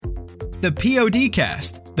The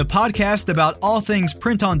PODcast, the podcast about all things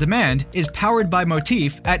print on demand, is powered by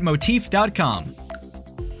Motif at motif.com.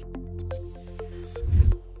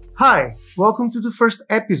 Hi, welcome to the first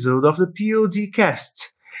episode of the PODcast.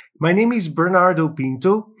 My name is Bernardo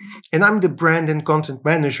Pinto, and I'm the brand and content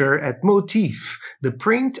manager at Motif, the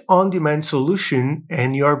print-on-demand solution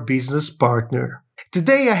and your business partner.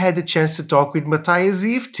 Today I had the chance to talk with Matthijs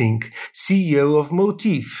Eefting, CEO of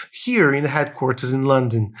Motif, here in the headquarters in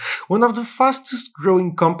London, one of the fastest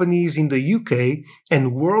growing companies in the UK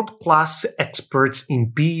and world-class experts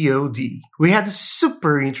in POD. We had a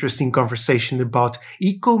super interesting conversation about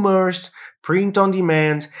e-commerce, print on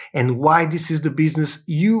demand, and why this is the business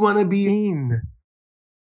you want to be in.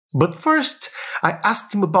 But first, I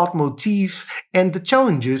asked him about Motif and the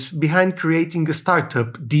challenges behind creating a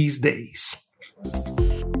startup these days.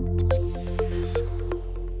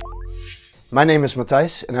 My name is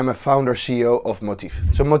Matthijs and I'm a founder CEO of Motif.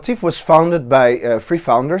 So Motif was founded by three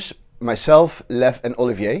founders, myself, Lev and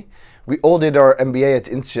Olivier. We all did our MBA at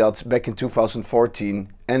INSEAD back in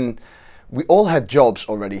 2014 and we all had jobs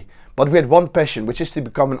already, but we had one passion, which is to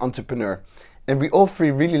become an entrepreneur. And we all three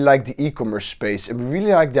really like the e-commerce space and we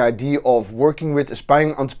really like the idea of working with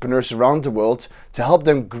aspiring entrepreneurs around the world to help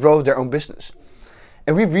them grow their own business.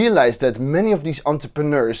 And we realized that many of these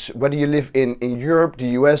entrepreneurs, whether you live in Europe, the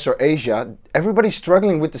US or Asia, everybody's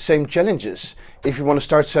struggling with the same challenges if you want to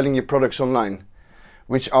start selling your products online,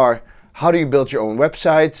 which are how do you build your own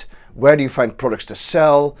website, where do you find products to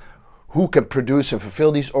sell, who can produce and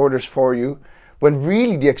fulfill these orders for you, when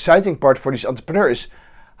really the exciting part for these entrepreneurs is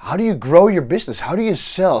how do you grow your business, how do you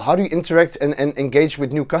sell, how do you interact and engage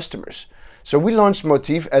with new customers. So we launched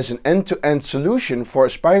Motif as an end-to-end solution for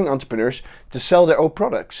aspiring entrepreneurs to sell their own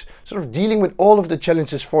products, sort of dealing with all of the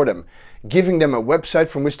challenges for them, giving them a website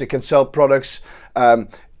from which they can sell products,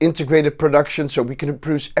 integrated production so we can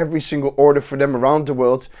produce every single order for them around the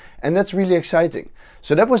world, and that's really exciting.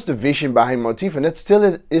 So that was the vision behind Motif, and that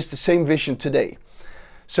still is the same vision today.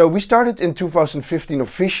 So we started in 2015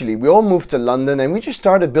 officially. We all moved to London and we just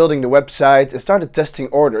started building the website and started testing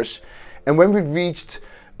orders. And when we reached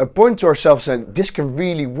a point to ourselves that this can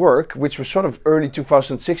really work, which was sort of early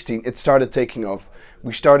 2016, it started taking off.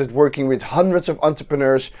 We started working with hundreds of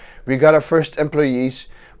entrepreneurs. We got our first employees.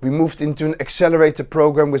 We moved into an accelerator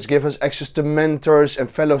program which gave us access to mentors and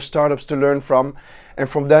fellow startups to learn from. And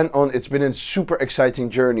from then on, it's been a super exciting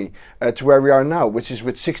journey to where we are now, which is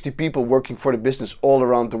with 60 people working for the business all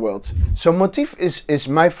around the world. So Motif is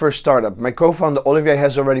my first startup. My co-founder Olivier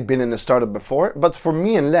has already been in a startup before, but for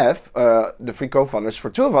me and Lev, the three co-founders, for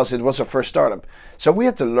two of us, it was our first startup. So we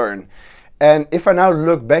had to learn. And if I now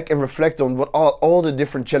look back and reflect on what all the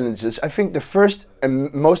different challenges, I think the first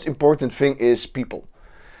and most important thing is people.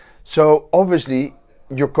 So obviously,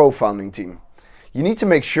 your co-founding team. You need to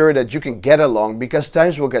make sure that you can get along because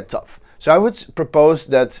times will get tough. So I would propose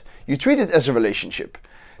that you treat it as a relationship.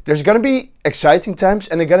 There's going to be exciting times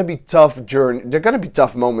and there are going to be tough journey. There are going to be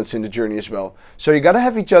tough moments in the journey as well. So you got to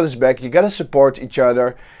have each other's back. You got to support each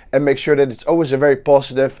other and make sure that it's always a very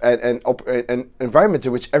positive and environment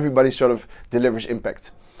in which everybody sort of delivers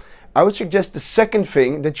impact. I would suggest the second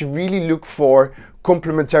thing that you really look for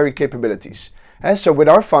complementary capabilities. So with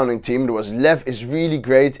our founding team, there was Lev is really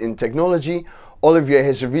great in technology. Olivier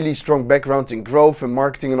has a really strong background in growth and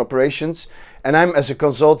marketing and operations. And I'm, as a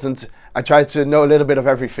consultant, I try to know a little bit of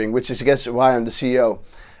everything, which is, I guess, why I'm the CEO.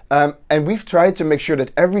 And we've tried to make sure that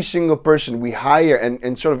every single person we hire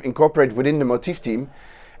and sort of incorporate within the Motif team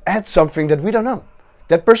adds something that we don't know.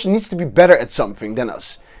 That person needs to be better at something than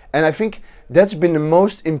us. And I think that's been the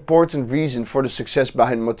most important reason for the success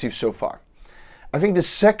behind Motif so far. I think the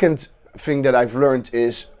second thing that I've learned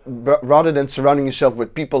is rather than surrounding yourself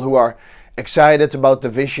with people who are excited about the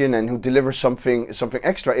vision and who deliver something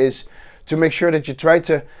extra, is to make sure that you try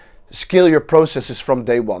to scale your processes from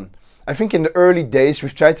day one. I think in the early days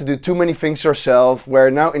we've tried to do too many things ourselves, where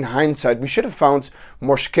now in hindsight we should have found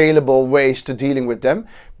more scalable ways to dealing with them,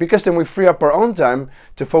 because then we free up our own time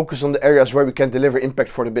to focus on the areas where we can deliver impact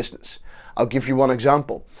for the business. I'll give you one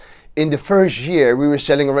example. In the first year we were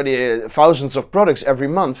selling already thousands of products every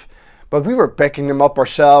month, but we were packing them up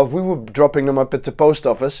ourselves, we were dropping them up at the post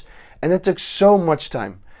office, and it took so much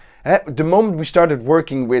time. The moment we started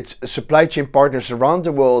working with supply chain partners around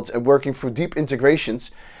the world and working through deep integrations,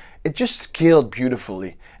 it just scaled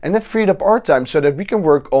beautifully. And that freed up our time so that we can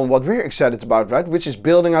work on what we're excited about, right? Which is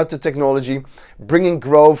building out the technology, bringing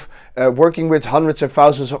growth, working with hundreds and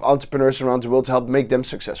thousands of entrepreneurs around the world to help make them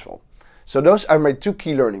successful. So those are my two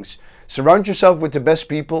key learnings. surround yourself with the best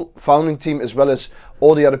people, founding team, as well as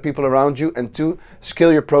all the other people around you. And 2,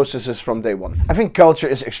 scale your processes from day one. I think culture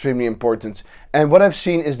is extremely important. And what I've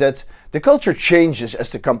seen is that the culture changes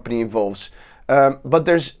as the company evolves. But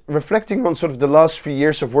there's, reflecting on sort of the last few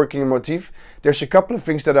years of working in Motif, there's a couple of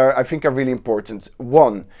things that I think are really important.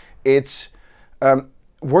 One, it's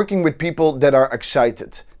working with people that are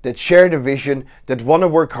excited, that share the vision, that want to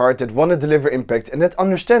work hard, that want to deliver impact, and that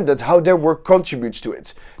understand that how their work contributes to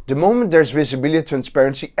it. The moment there's visibility,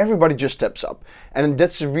 transparency, everybody just steps up. And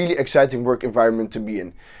that's a really exciting work environment to be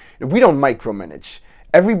in. We don't micromanage.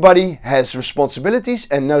 Everybody has responsibilities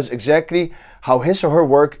and knows exactly how his or her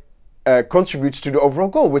work contributes to the overall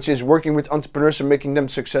goal, which is working with entrepreneurs and making them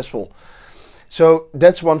successful. So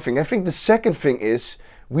that's one thing. I think the second thing is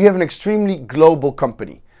we have an extremely global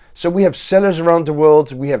company. So we have sellers around the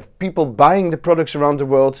world, we have people buying the products around the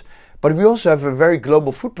world, but we also have a very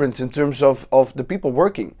global footprint in terms of the people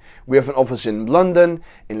working. We have an office in London,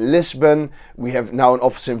 in Lisbon, we have now an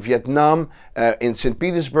office in Vietnam, in St.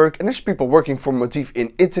 Petersburg, and there's people working for Motif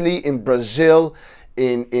in Italy, in Brazil,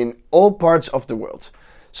 in all parts of the world.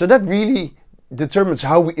 So that really determines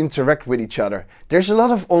how we interact with each other. There's a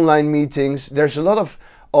lot of online meetings, there's a lot of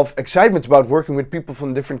excitement about working with people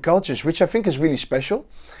from different cultures, which I think is really special.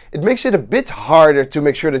 It makes it a bit harder to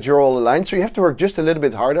make sure that you're all aligned, so you have to work just a little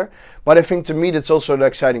bit harder, but I think to me that's also the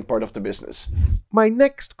exciting part of the business. My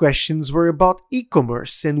next questions were about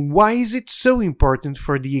e-commerce and why is it so important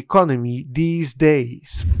for the economy these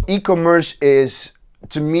days? E-commerce is,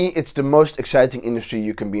 to me, it's the most exciting industry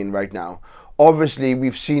you can be in right now. Obviously,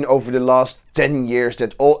 we've seen over the last 10 years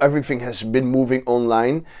that everything has been moving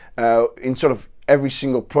online in sort of every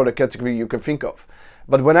single product category you can think of.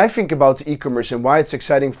 But when I think about e-commerce and why it's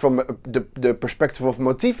exciting from the perspective of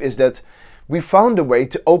Motif is that we found a way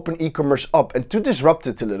to open e-commerce up and to disrupt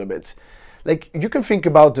it a little bit. Like, you can think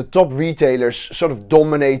about the top retailers sort of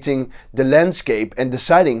dominating the landscape and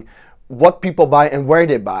deciding what people buy and where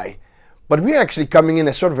they buy. But we're actually coming in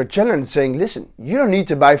as sort of a challenge saying, listen, you don't need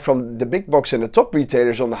to buy from the big box and the top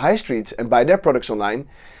retailers on the high streets and buy their products online.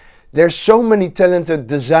 There's so many talented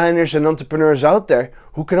designers and entrepreneurs out there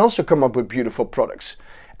who can also come up with beautiful products.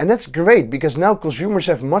 And that's great because now consumers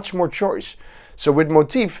have much more choice. So with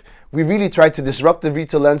Motif, we really try to disrupt the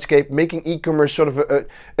retail landscape, making e-commerce sort of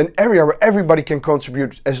an area where everybody can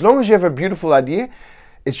contribute. As long as you have a beautiful idea,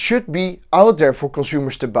 it should be out there for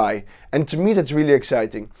consumers to buy. And to me, that's really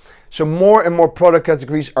exciting. So more and more product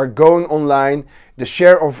categories are going online. The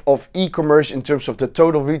share of e-commerce in terms of the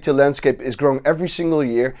total retail landscape is growing every single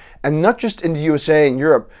year. And not just in the USA and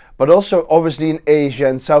Europe, but also obviously in Asia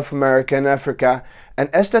and South America and Africa.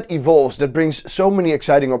 And as that evolves, that brings so many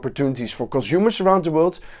exciting opportunities for consumers around the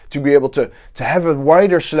world to be able to have a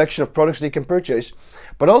wider selection of products they can purchase,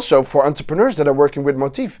 but also for entrepreneurs that are working with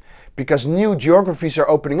Motif, because new geographies are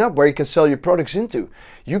opening up where you can sell your products into.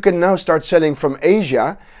 You can now start selling from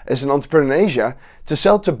Asia, as an entrepreneur in Asia, to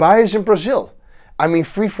sell to buyers in Brazil. I mean,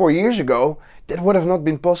 3-4 years ago, that would have not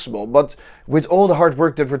been possible. But with all the hard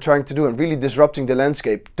work that we're trying to do and really disrupting the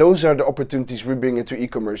landscape, those are the opportunities we bring into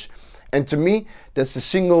e-commerce. And to me, that's the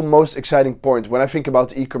single most exciting point when I think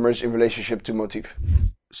about e-commerce in relationship to Motif.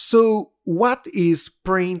 So, what is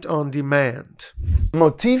print on demand?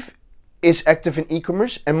 Motif is active in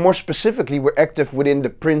e-commerce, and more specifically, we're active within the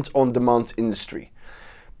print on demand industry.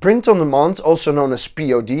 Print on demand, also known as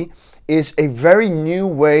POD, is a very new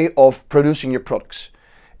way of producing your products.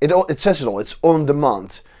 It says it all, it's on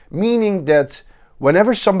demand, meaning that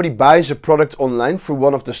whenever somebody buys a product online through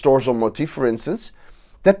one of the stores on Motif, for instance,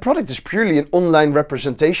 that product is purely an online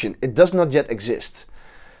representation. It does not yet exist.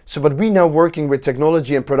 So, but we now working with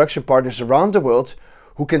technology and production partners around the world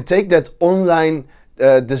who can take that online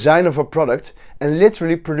design of a product and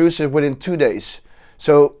literally produce it within 2 days.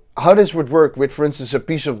 So how this would work with, for instance, a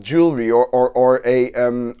piece of jewelry or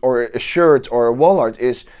a shirt or a wall art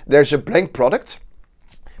is there's a blank product.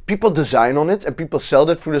 People design on it and people sell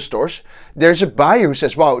that through the stores. There's a buyer who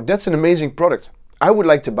says, wow, that's an amazing product. I would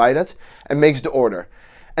like to buy that, and makes the order.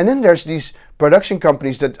 And then there's these production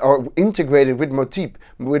companies that are integrated with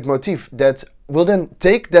Motif that will then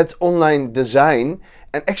take that online design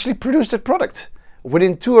and actually produce that product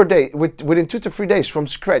within 2 to 3 days from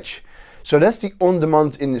scratch. So that's the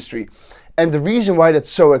on-demand industry. And the reason why that's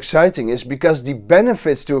so exciting is because the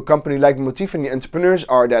benefits to a company like Motif and the entrepreneurs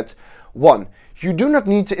are that, one, you do not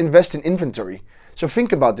need to invest in inventory. So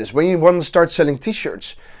think about this. When you want to start selling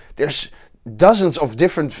t-shirts, there's dozens of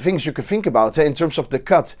different things you can think about in terms of the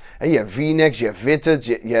cut. And you have V-necks, you have fitted,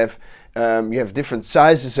 you have different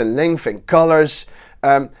sizes and length and colors.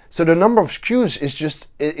 So the number of SKUs is just,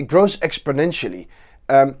 it grows exponentially.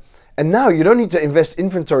 And And now you don't need to invest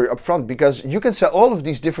inventory upfront because you can sell all of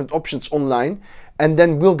these different options online and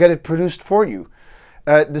then we'll get it produced for you.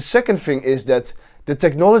 The second thing is that the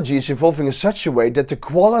technology is evolving in such a way that the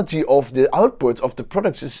quality of the output of the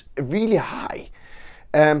products is really high.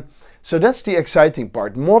 So that's the exciting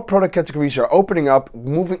part. More product categories are opening up,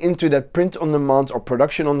 moving into that print on demand or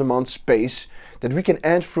production on demand space that we can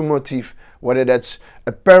add through Motif, whether that's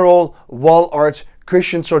apparel, wall art,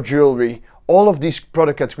 cushions or jewelry. All of these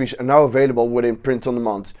product categories are now available within print on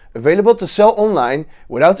demand. Available to sell online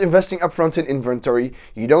without investing upfront in inventory.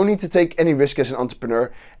 You don't need to take any risk as an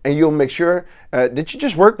entrepreneur, and you'll make sure that you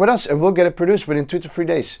just work with us and we'll get it produced within 2 to 3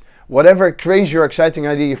 days. Whatever crazy or exciting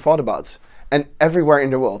idea you thought about. And everywhere in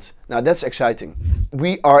the world. Now that's exciting.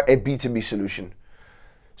 We are a B2B solution.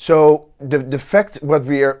 So the fact what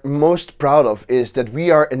we are most proud of is that we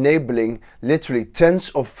are enabling literally tens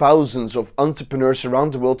of thousands of entrepreneurs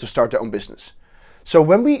around the world to start their own business. So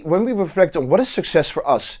when we reflect on what is success for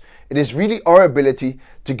us, it is really our ability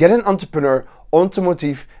to get an entrepreneur onto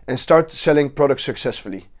Motif and start selling products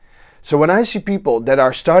successfully. So when I see people that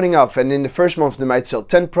are starting off and in the first month they might sell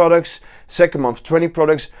 10 products, second month 20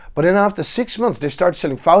 products, but then after 6 months they start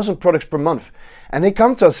selling 1,000 products per month. And they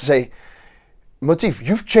come to us and say, Motif,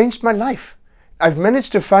 you've changed my life. I've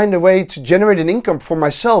managed to find a way to generate an income for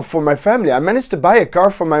myself, for my family. I managed to buy a car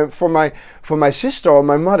for my sister or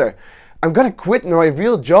my mother. I'm gonna quit my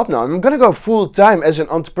real job now. I'm gonna go full time as an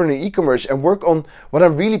entrepreneur in e-commerce and work on what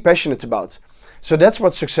I'm really passionate about. So that's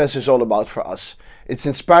what success is all about for us. It's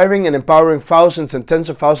inspiring and empowering thousands and tens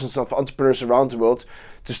of thousands of entrepreneurs around the world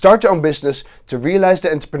to start their own business, to realize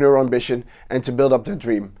their entrepreneurial ambition, and to build up their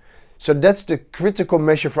dream. So that's the critical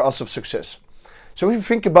measure for us of success. So if you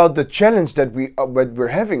think about the challenge that we're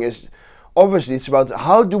having is, obviously it's about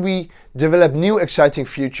how do we develop new exciting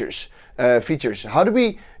features. How do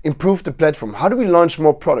we improve the platform? How do we launch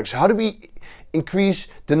more products? How do we increase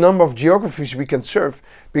the number of geographies we can serve?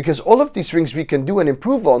 Because all of these things we can do and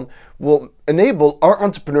improve on will enable our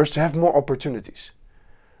entrepreneurs to have more opportunities,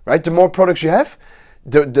 right? The more products you have,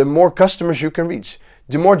 the more customers you can reach.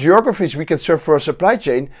 The more geographies we can serve for a supply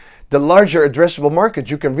chain, the larger addressable market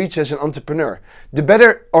you can reach as an entrepreneur. The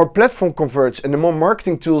better our platform converts and the more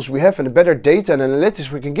marketing tools we have and the better data and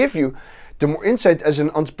analytics we can give you, the more insight as an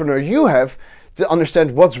entrepreneur you have to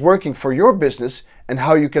understand what's working for your business and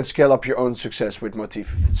how you can scale up your own success with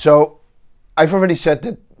Motif. So I've already said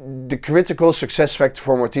that the critical success factor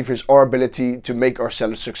for Motif is our ability to make our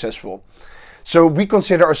sellers successful. So we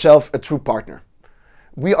consider ourselves a true partner.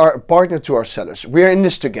 We are a partner to our sellers. We're in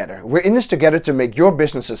this together. We're in this together to make your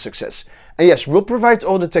business a success. And yes, we'll provide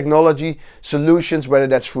all the technology solutions, whether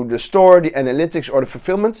that's through the store, the analytics, or the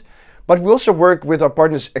fulfillment. But we also work with our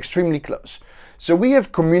partners extremely close. So we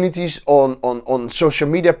have communities on social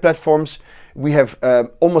media platforms. We have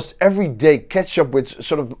almost every day catch up with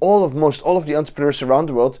sort of most all of the entrepreneurs around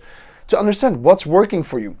the world to understand what's working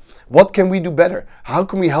for you. What can we do better? How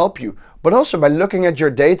can we help you? But also by looking at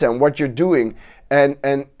your data and what you're doing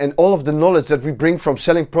and all of the knowledge that we bring from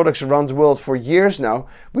selling products around the world for years now,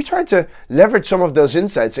 we try to leverage some of those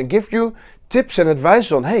insights and give you tips and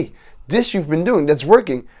advice on, hey, this you've been doing, that's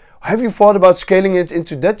working. Have you thought about scaling it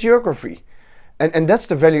into that geography? And that's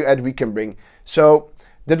the value add we can bring. So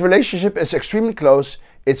that relationship is extremely close,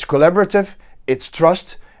 it's collaborative, it's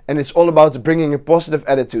trust, and it's all about bringing a positive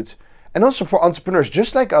attitude. And also for entrepreneurs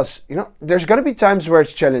just like us, there's going to be times where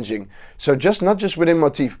it's challenging. So not just within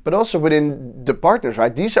Motif, but also within the partners,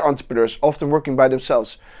 right? These are entrepreneurs often working by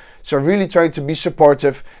themselves. So really trying to be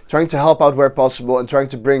supportive, trying to help out where possible, and trying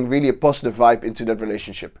to bring really a positive vibe into that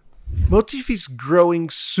relationship. Motif is growing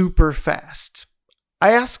super fast.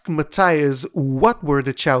 I asked Matthias what were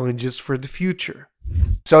the challenges for the future.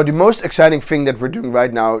 So the most exciting thing that we're doing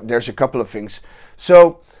right now, there's a couple of things.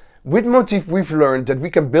 So with Motif, we've learned that we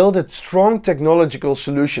can build a strong technological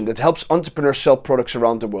solution that helps entrepreneurs sell products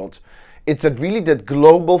around the world. It's that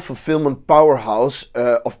global fulfillment powerhouse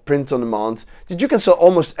of print on demand that you can sell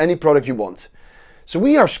almost any product you want. So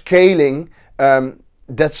we are scaling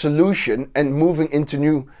that solution and moving into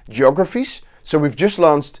new geographies. So we've just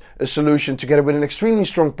launched a solution together with an extremely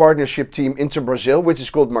strong partnership team into Brazil, which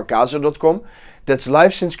is called Marcaso.com. That's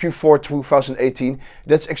live since Q4 2018.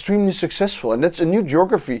 That's extremely successful, and that's a new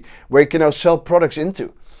geography where you can now sell products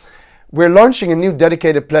into. We're launching a new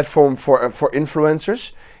dedicated platform for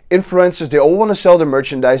influencers. Influencers, they all want to sell their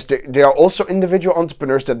merchandise. They are also individual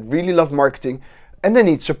entrepreneurs that really love marketing and they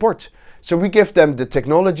need support. So we give them the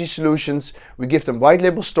technology solutions, we give them white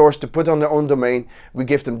label stores to put on their own domain, we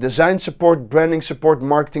give them design support, branding support,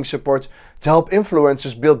 marketing support to help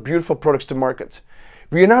influencers build beautiful products to market.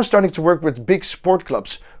 We are now starting to work with big sport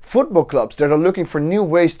clubs, football clubs that are looking for new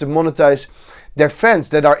ways to monetize their fans,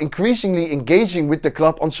 that are increasingly engaging with the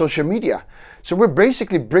club on social media. So we're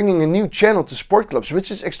basically bringing a new channel to sport clubs,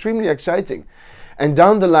 which is extremely exciting. And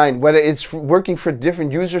down the line, whether it's working for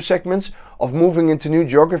different user segments, of moving into new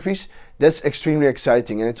geographies, that's extremely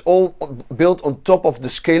exciting. And it's all built on top of the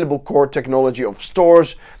scalable core technology of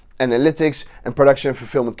stores, analytics, and production and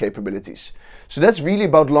fulfillment capabilities. So that's really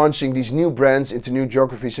about launching these new brands into new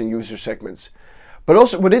geographies and user segments. But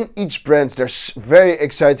also within each brand, there's very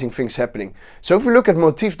exciting things happening. So if we look at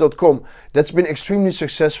Motif.com, that's been extremely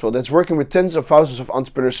successful. That's working with tens of thousands of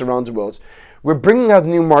entrepreneurs around the world. We're bringing out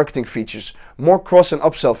new marketing features, more cross and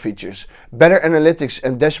upsell features, better analytics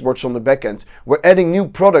and dashboards on the back end. We're adding new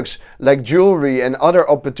products like jewelry and other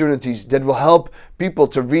opportunities that will help people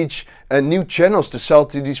to reach new channels to sell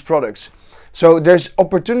to these products. So there's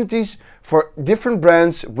opportunities for different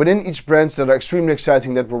brands within each brand that are extremely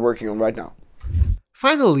exciting that we're working on right now.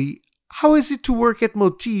 Finally, how is it to work at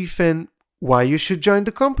Motif and why you should join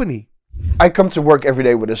the company? I come to work every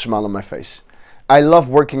day with a smile on my face. I love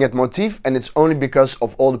working at Motif, and it's only because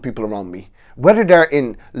of all the people around me. Whether they're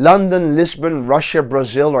in London, Lisbon, Russia,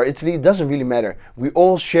 Brazil or Italy, it doesn't really matter. We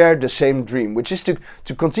all share the same dream, which is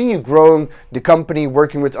to continue growing the company,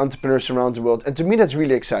 working with entrepreneurs around the world. And to me, that's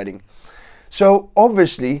really exciting. So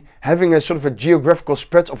obviously, having a sort of a geographical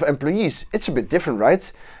spread of employees, it's a bit different,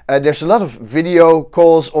 right? There's a lot of video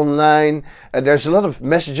calls online. There's a lot of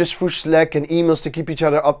messages through Slack and emails to keep each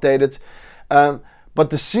other updated. But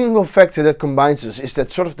the single factor that combines us is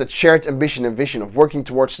that sort of that shared ambition and vision of working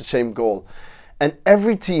towards the same goal. And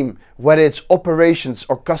every team, whether it's operations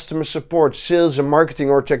or customer support, sales and marketing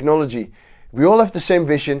or technology, we all have the same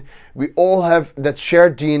vision. We all have that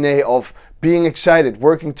shared DNA of being excited,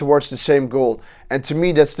 working towards the same goal. And to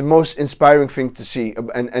me, that's the most inspiring thing to see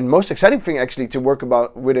and most exciting thing actually to work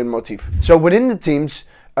about within Motif. So within the teams,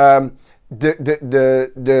 the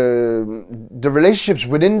relationships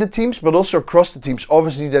within the teams, but also across the teams,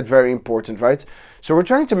 obviously that's very important, right? So we're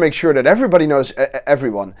trying to make sure that everybody knows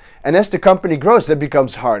everyone. And as the company grows, that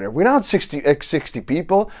becomes harder. We're now at 60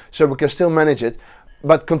 people, so we can still manage it.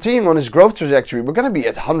 But continuing on this growth trajectory, we're going to be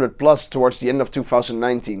at 100 plus towards the end of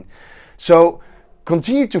 2019. So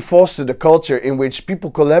continue to foster the culture in which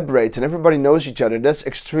people collaborate and everybody knows each other. That's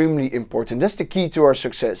extremely important. That's the key to our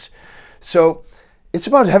success. So it's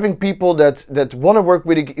about having people that want to work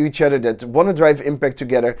with each other, that want to drive impact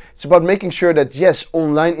together. It's about making sure that, yes,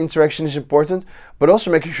 online interaction is important, but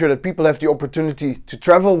also making sure that people have the opportunity to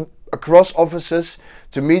travel across offices,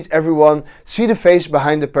 to meet everyone, see the face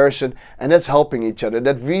behind the person, and that's helping each other.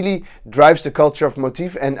 That really drives the culture of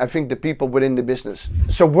Motif and I think the people within the business.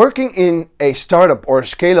 So working in a startup or a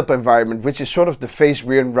scale-up environment, which is sort of the phase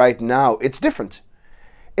we're in right now, it's different.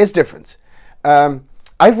 It's different.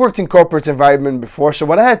 I've worked in corporate environment before, so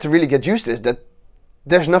what I had to really get used to is that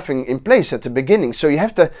there's nothing in place at the beginning. So you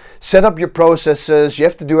have to set up your processes, you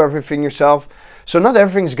have to do everything yourself. So not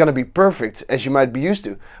everything is going to be perfect as you might be used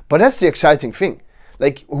to, but that's the exciting thing.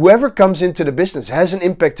 Like whoever comes into the business has an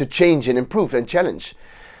impact to change and improve and challenge.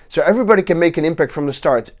 So everybody can make an impact from the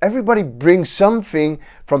start. Everybody brings something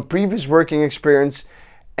from previous working experience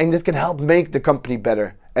and that can help make the company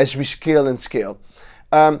better as we scale and scale.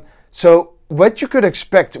 So what you could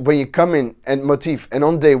expect when you come in at Motif and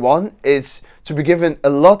on day one is to be given a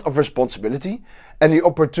lot of responsibility and the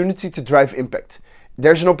opportunity to drive impact.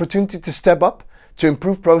 There's an opportunity to step up, to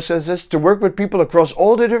improve processes, to work with people across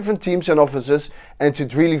all the different teams and offices and to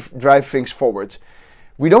really drive things forward.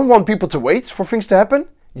 We don't want people to wait for things to happen.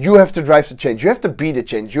 You have to drive the change. You have to be the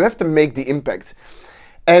change. You have to make the impact.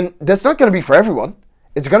 And that's not going to be for everyone.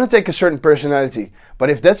 It's going to take a certain personality. But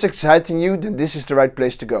if that's exciting you, then this is the right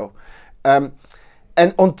place to go. And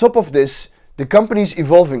on top of this, the company is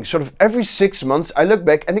evolving. Sort of every 6 months, I look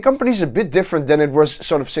back and the company is a bit different than it was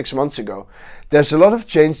sort of 6 months ago. There's a lot of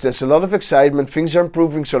change, there's a lot of excitement, things are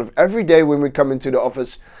improving sort of every day when we come into the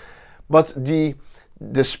office. But the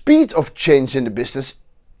speed of change in the business,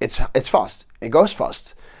 it's fast. It goes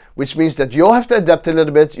fast, which means that you all have to adapt a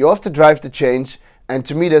little bit, you all have to drive the change. And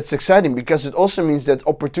to me, that's exciting because it also means that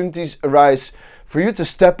opportunities arise for you to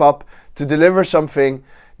step up, to deliver something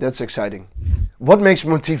that's exciting. What makes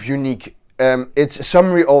Motif unique? It's a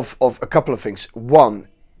summary of a couple of things. One,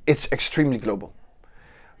 it's extremely global.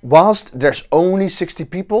 Whilst there's only 60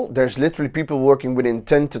 people, there's literally people working within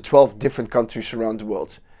 10 to 12 different countries around the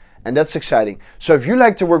world. And that's exciting. So if you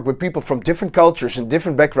like to work with people from different cultures and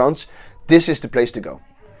different backgrounds, this is the place to go.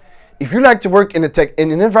 If you like to work in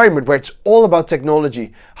an environment where it's all about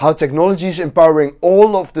technology, how technology is empowering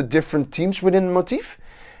all of the different teams within Motif,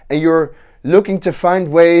 and you're looking to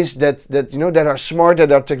find ways that are smart,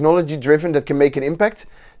 that are technology driven, that can make an impact,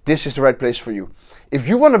 this is the right place for you. If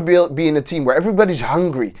you want to be in a team where everybody's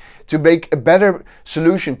hungry to make a better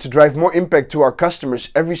solution to drive more impact to our customers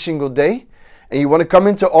every single day, and you want to come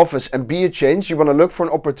into office and be a change, you want to look for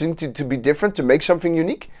an opportunity to be different, to make something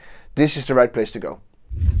unique, this is the right place to go.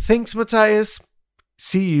 Thanks, Matthias.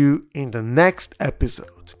 See you in the next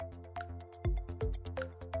episode.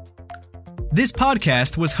 This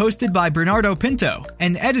podcast was hosted by Bernardo Pinto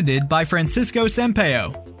and edited by Francisco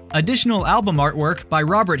Sampaio. Additional album artwork by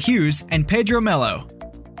Robert Hughes and Pedro Mello.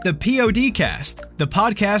 The PODcast, the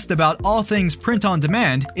podcast about all things print on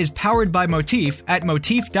demand, is powered by Motif at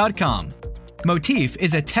Motif.com. Motif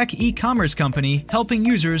is a tech e-commerce company helping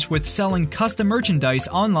users with selling custom merchandise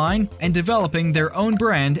online and developing their own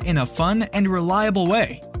brand in a fun and reliable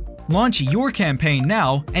way. Launch your campaign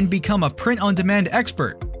now and become a print-on-demand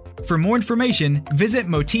expert. For more information, visit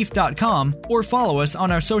Motif.com or follow us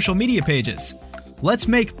on our social media pages. Let's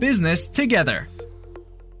make business together.